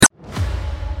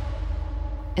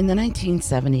In the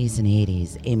 1970s and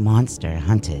 80s, a monster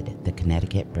hunted the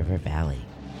Connecticut River Valley.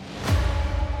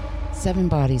 7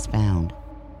 bodies found,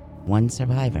 1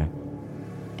 survivor,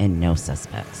 and no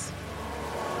suspects.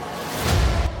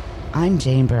 I'm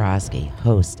Jane Borowski,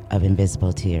 host of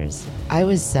Invisible Tears. I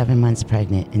was 7 months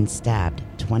pregnant and stabbed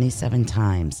 27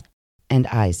 times, and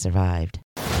I survived.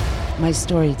 My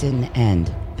story didn't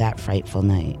end that frightful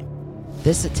night.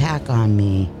 This attack on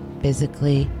me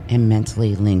physically and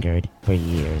mentally lingered for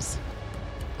years.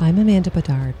 I'm Amanda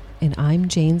Bedard, and I'm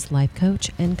Jane's life coach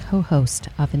and co-host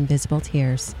of Invisible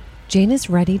Tears. Jane is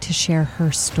ready to share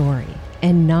her story,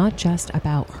 and not just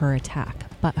about her attack,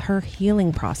 but her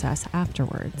healing process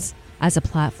afterwards. As a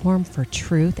platform for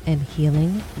truth and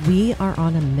healing, we are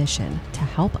on a mission to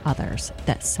help others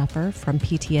that suffer from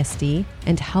PTSD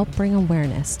and help bring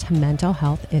awareness to mental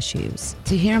health issues.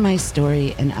 To hear my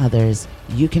story and others,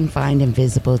 you can find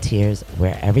Invisible Tears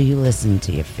wherever you listen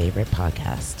to your favorite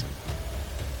podcast.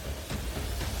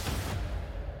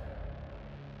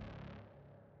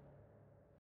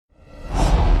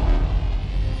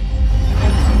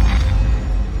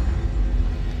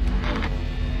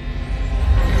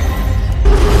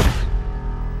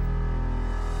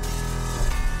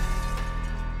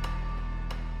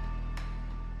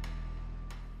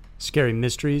 Scary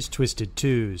Mysteries, Twisted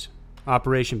Twos,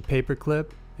 Operation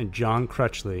Paperclip, and John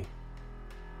Crutchly.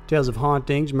 Tales of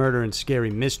hauntings, murder, and scary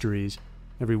mysteries.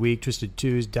 Every week, Twisted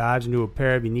Twos dives into a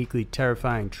pair of uniquely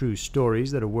terrifying true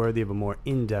stories that are worthy of a more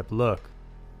in-depth look.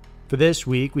 For this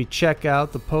week, we check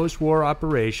out the post-war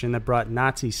operation that brought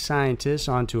Nazi scientists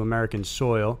onto American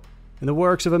soil and the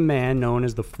works of a man known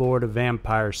as the Florida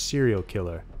Vampire Serial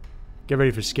Killer. Get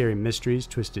ready for Scary Mysteries,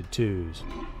 Twisted Twos.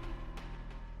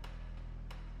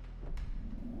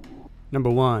 Number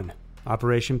 1.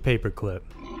 Operation Paperclip.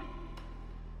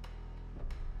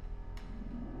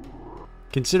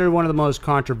 Considered one of the most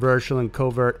controversial and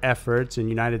covert efforts in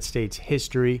United States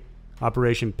history,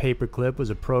 Operation Paperclip was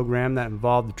a program that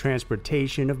involved the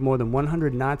transportation of more than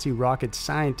 100 Nazi rocket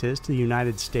scientists to the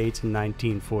United States in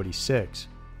 1946.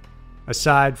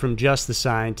 Aside from just the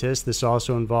scientists, this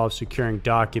also involved securing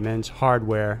documents,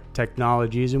 hardware,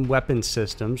 technologies, and weapons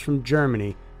systems from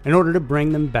Germany in order to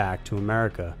bring them back to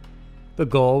America. The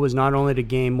goal was not only to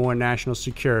gain more national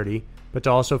security, but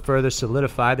to also further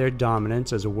solidify their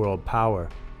dominance as a world power.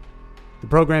 The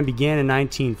program began in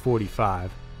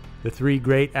 1945. The 3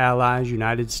 great allies,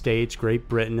 United States, Great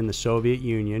Britain, and the Soviet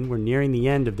Union, were nearing the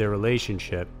end of their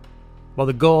relationship. While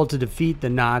the goal to defeat the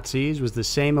Nazis was the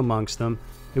same amongst them,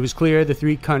 it was clear the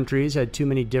 3 countries had too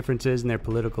many differences in their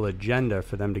political agenda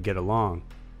for them to get along.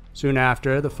 Soon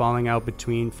after, the falling out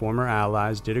between former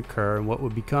allies did occur in what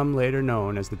would become later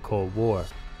known as the Cold War.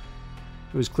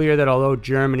 It was clear that although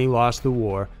Germany lost the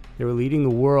war, they were leading the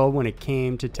world when it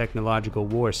came to technological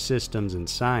war systems and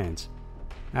science.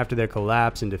 After their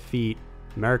collapse and defeat,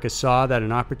 America saw that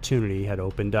an opportunity had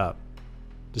opened up.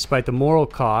 Despite the moral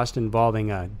cost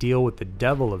involving a deal with the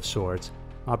devil of sorts,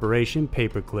 Operation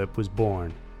Paperclip was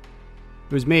born.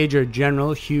 It was Major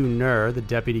General Hugh Nur, the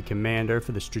deputy commander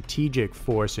for the strategic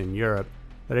force in Europe,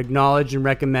 that acknowledged and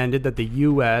recommended that the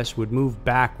U.S. would move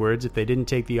backwards if they didn't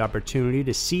take the opportunity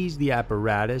to seize the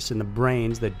apparatus and the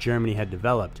brains that Germany had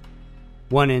developed.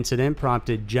 One incident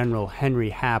prompted General Henry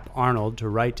Hap Arnold to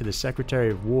write to the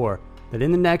Secretary of War that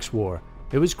in the next war,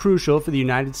 it was crucial for the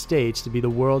United States to be the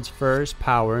world's first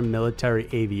power in military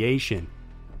aviation.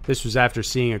 This was after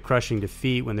seeing a crushing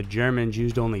defeat when the Germans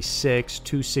used only 6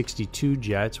 Tu-62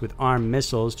 jets with armed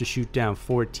missiles to shoot down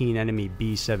 14 enemy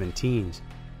B-17s.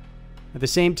 At the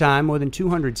same time, more than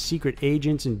 200 secret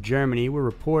agents in Germany were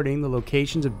reporting the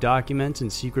locations of documents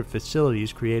and secret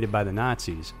facilities created by the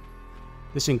Nazis.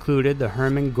 This included the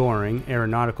Hermann Göring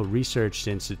Aeronautical Research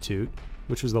Institute,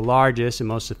 which was the largest and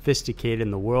most sophisticated in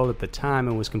the world at the time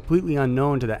and was completely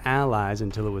unknown to the Allies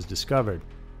until it was discovered.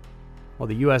 While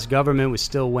the U.S. government was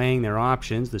still weighing their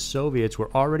options, the Soviets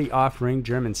were already offering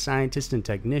German scientists and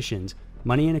technicians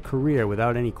money and a career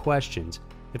without any questions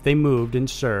if they moved and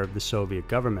served the Soviet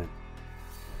government.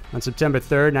 On September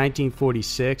 3,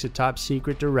 1946, a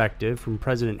top-secret directive from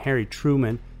President Harry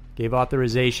Truman gave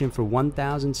authorization for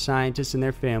 1,000 scientists and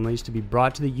their families to be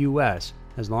brought to the U.S.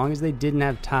 as long as they didn't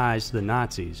have ties to the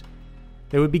Nazis.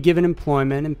 They would be given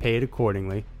employment and paid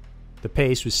accordingly. The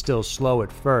pace was still slow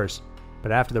at first,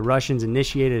 but after the Russians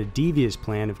initiated a devious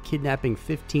plan of kidnapping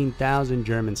 15,000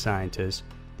 German scientists,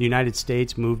 the United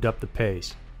States moved up the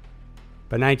pace.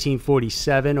 By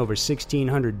 1947, over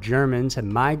 1,600 Germans had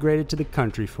migrated to the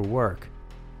country for work.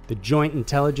 The Joint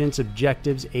Intelligence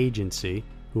Objectives Agency,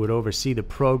 who would oversee the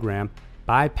program,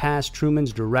 bypassed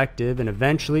Truman's directive and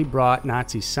eventually brought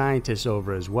Nazi scientists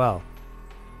over as well.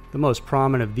 The most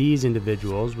prominent of these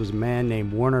individuals was a man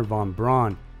named Wernher von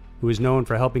Braun, who was known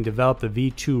for helping develop the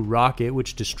V-2 rocket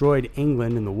which destroyed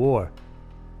England in the war.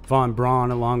 Von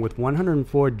Braun, along with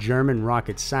 104 German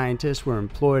rocket scientists, were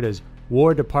employed as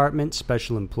War Department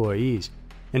special employees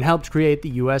and helped create the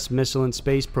U.S. missile and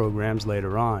space programs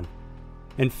later on.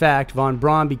 In fact, von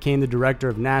Braun became the director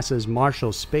of NASA's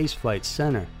Marshall Space Flight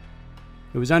Center.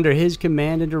 It was under his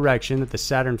command and direction that the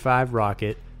Saturn V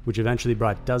rocket, which eventually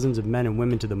brought dozens of men and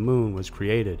women to the moon, was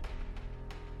created.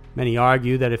 Many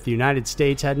argue that if the United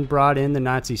States hadn't brought in the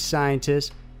Nazi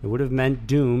scientists, it would have meant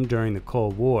doom during the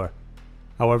Cold War.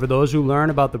 However, those who learn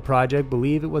about the project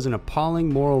believe it was an appalling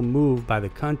moral move by the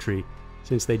country,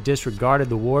 since they disregarded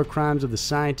the war crimes of the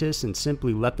scientists and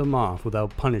simply let them off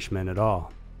without punishment at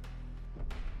all.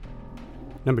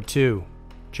 Number 2.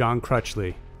 John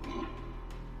Crutchly.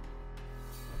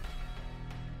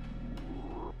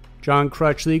 John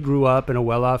Crutchly grew up in a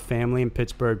well-off family in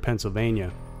Pittsburgh,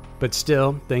 Pennsylvania, but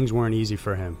still, things weren't easy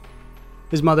for him.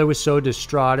 His mother was so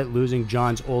distraught at losing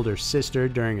John's older sister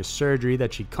during a surgery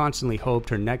that she constantly hoped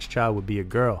her next child would be a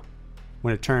girl.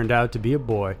 When it turned out to be a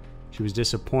boy, she was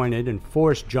disappointed and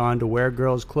forced John to wear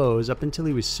girls' clothes up until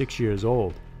he was 6 years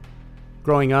old.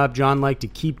 Growing up, John liked to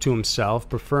keep to himself,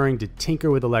 preferring to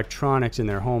tinker with electronics in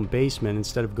their home basement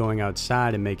instead of going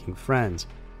outside and making friends.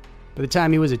 By the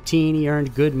time he was a teen, he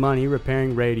earned good money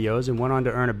repairing radios and went on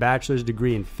to earn a bachelor's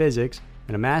degree in physics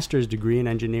and a master's degree in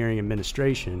engineering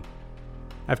administration.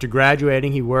 After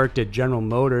graduating, he worked at General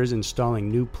Motors installing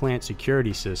new plant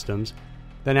security systems.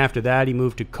 Then after that, he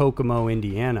moved to Kokomo,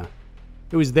 Indiana.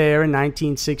 It was there in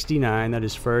 1969 that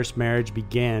his first marriage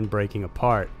began breaking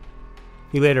apart.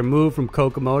 He later moved from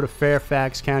Kokomo to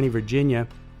Fairfax County, Virginia,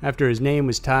 after his name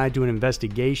was tied to an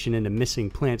investigation into missing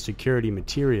plant security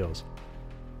materials.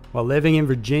 While living in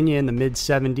Virginia in the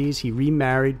mid-70s, he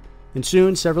remarried, and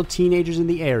soon several teenagers in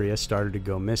the area started to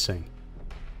go missing.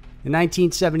 In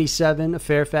 1977, a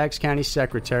Fairfax County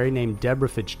secretary named Deborah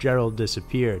Fitzgerald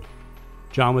disappeared.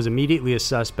 John was immediately a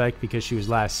suspect because she was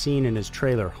last seen in his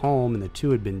trailer home and the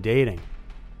two had been dating.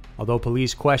 Although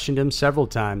police questioned him several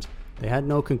times, they had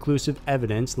no conclusive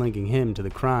evidence linking him to the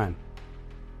crime.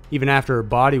 Even after her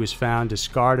body was found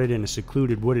discarded in a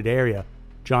secluded wooded area,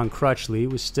 John Crutchly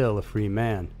was still a free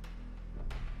man.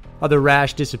 Other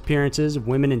rash disappearances of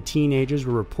women and teenagers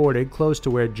were reported close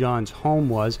to where John's home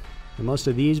was, and most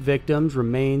of these victims'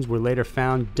 remains were later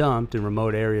found dumped in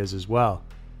remote areas as well.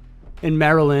 In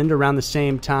Maryland, around the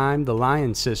same time, the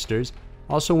Lyon sisters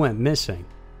also went missing.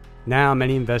 Now,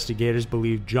 many investigators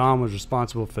believe John was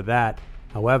responsible for that.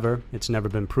 However, it's never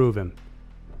been proven.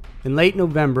 In late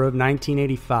November of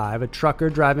 1985, a trucker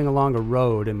driving along a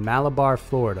road in Malabar,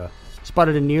 Florida,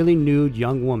 spotted a nearly nude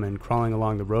young woman crawling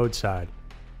along the roadside.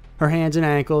 Her hands and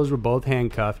ankles were both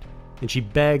handcuffed, and she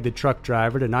begged the truck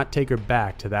driver to not take her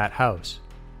back to that house.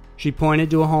 She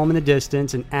pointed to a home in the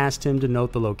distance and asked him to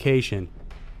note the location.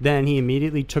 Then he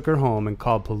immediately took her home and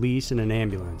called police and an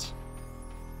ambulance.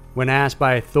 When asked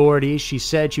by authorities, she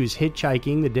said she was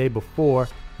hitchhiking the day before,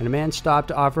 and a man stopped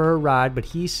to offer her a ride, but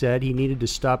he said he needed to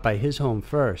stop by his home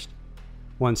first.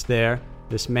 Once there,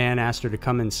 this man asked her to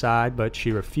come inside, but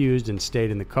she refused and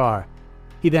stayed in the car.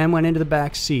 He then went into the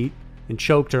back seat and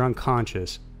choked her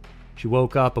unconscious. She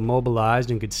woke up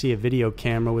immobilized and could see a video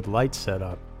camera with lights set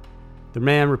up. The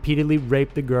man repeatedly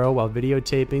raped the girl while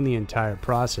videotaping the entire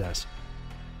process.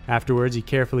 Afterwards, he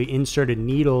carefully inserted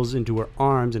needles into her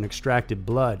arms and extracted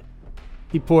blood.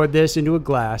 He poured this into a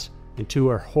glass and, to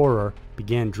her horror,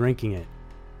 began drinking it.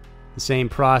 The same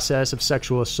process of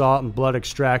sexual assault and blood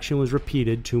extraction was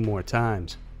repeated 2 more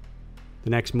times. The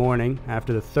next morning,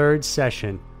 after the 3rd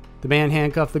session, the man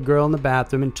handcuffed the girl in the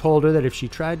bathroom and told her that if she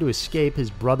tried to escape,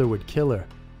 his brother would kill her.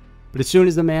 But as soon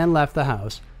as the man left the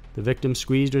house, the victim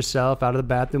squeezed herself out of the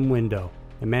bathroom window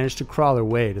and managed to crawl her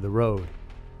way to the road.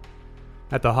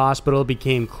 At the hospital, it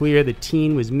became clear the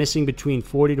teen was missing between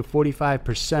 40 to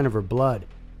 45% of her blood.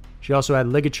 She also had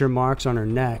ligature marks on her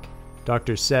neck.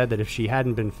 Doctors said that if she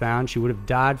hadn't been found, she would have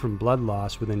died from blood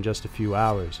loss within just a few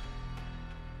hours.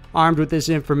 Armed with this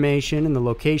information and the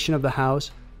location of the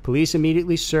house, police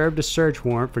immediately served a search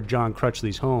warrant for John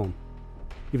Crutchly's home.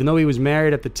 Even though he was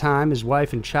married at the time, his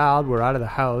wife and child were out of the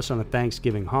house on a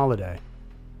Thanksgiving holiday.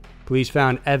 Police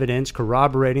found evidence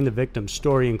corroborating the victim's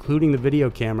story, including the video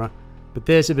camera, but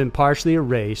this had been partially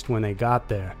erased when they got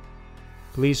there.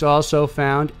 Police also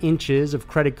found inches of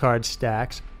credit card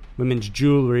stacks, women's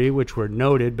jewelry which were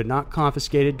noted but not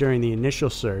confiscated during the initial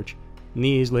search, and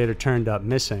these later turned up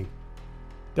missing.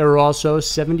 There were also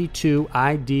 72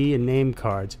 ID and name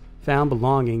cards found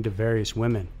belonging to various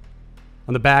women.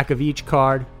 On the back of each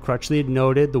card, Crutchly had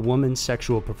noted the woman's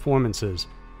sexual performances.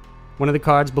 One of the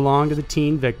cards belonged to the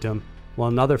teen victim, while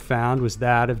another found was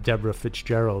that of Deborah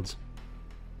Fitzgerald's.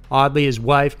 Oddly, his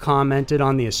wife commented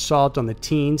on the assault on the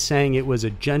teen, saying it was a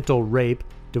gentle rape,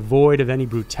 devoid of any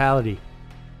brutality.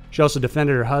 She also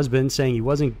defended her husband, saying he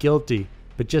wasn't guilty,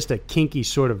 but just a kinky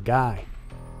sort of guy.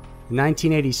 In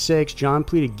 1986, John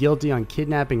pleaded guilty on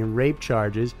kidnapping and rape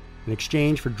charges in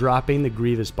exchange for dropping the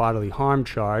grievous bodily harm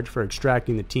charge for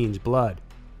extracting the teen's blood.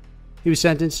 He was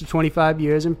sentenced to 25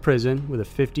 years in prison with a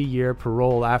 50-year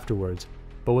parole afterwards,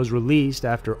 but was released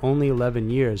after only 11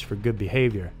 years for good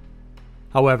behavior.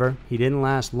 However, he didn't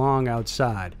last long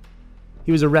outside.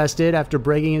 He was arrested after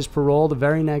breaking his parole the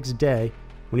very next day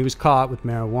when he was caught with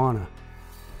marijuana.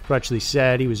 Crutchly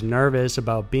said he was nervous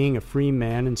about being a free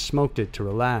man and smoked it to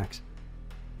relax.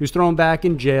 He was thrown back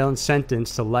in jail and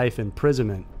sentenced to life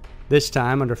imprisonment, this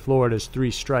time under Florida's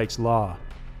 3 strikes law.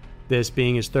 This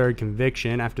being his 3rd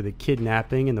conviction after the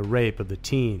kidnapping and the rape of the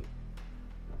teen.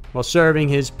 While serving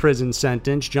his prison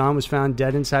sentence, John was found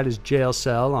dead inside his jail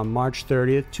cell on March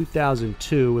 30th,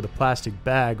 2002 with a plastic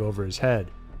bag over his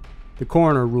head. The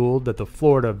coroner ruled that the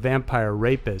Florida vampire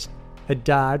rapist had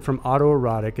died from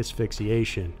autoerotic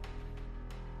asphyxiation.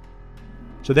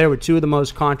 So there were 2 of the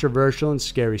most controversial and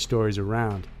scary stories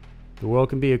around. The world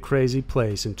can be a crazy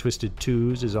place, and Twisted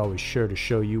Twos is always sure to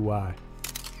show you why.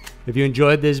 If you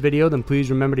enjoyed this video, then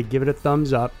please remember to give it a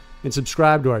thumbs up and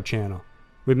subscribe to our channel.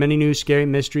 We have many new Scary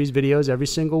Mysteries videos every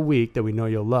single week that we know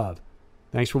you'll love.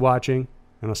 Thanks for watching,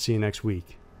 and I'll see you next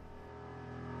week.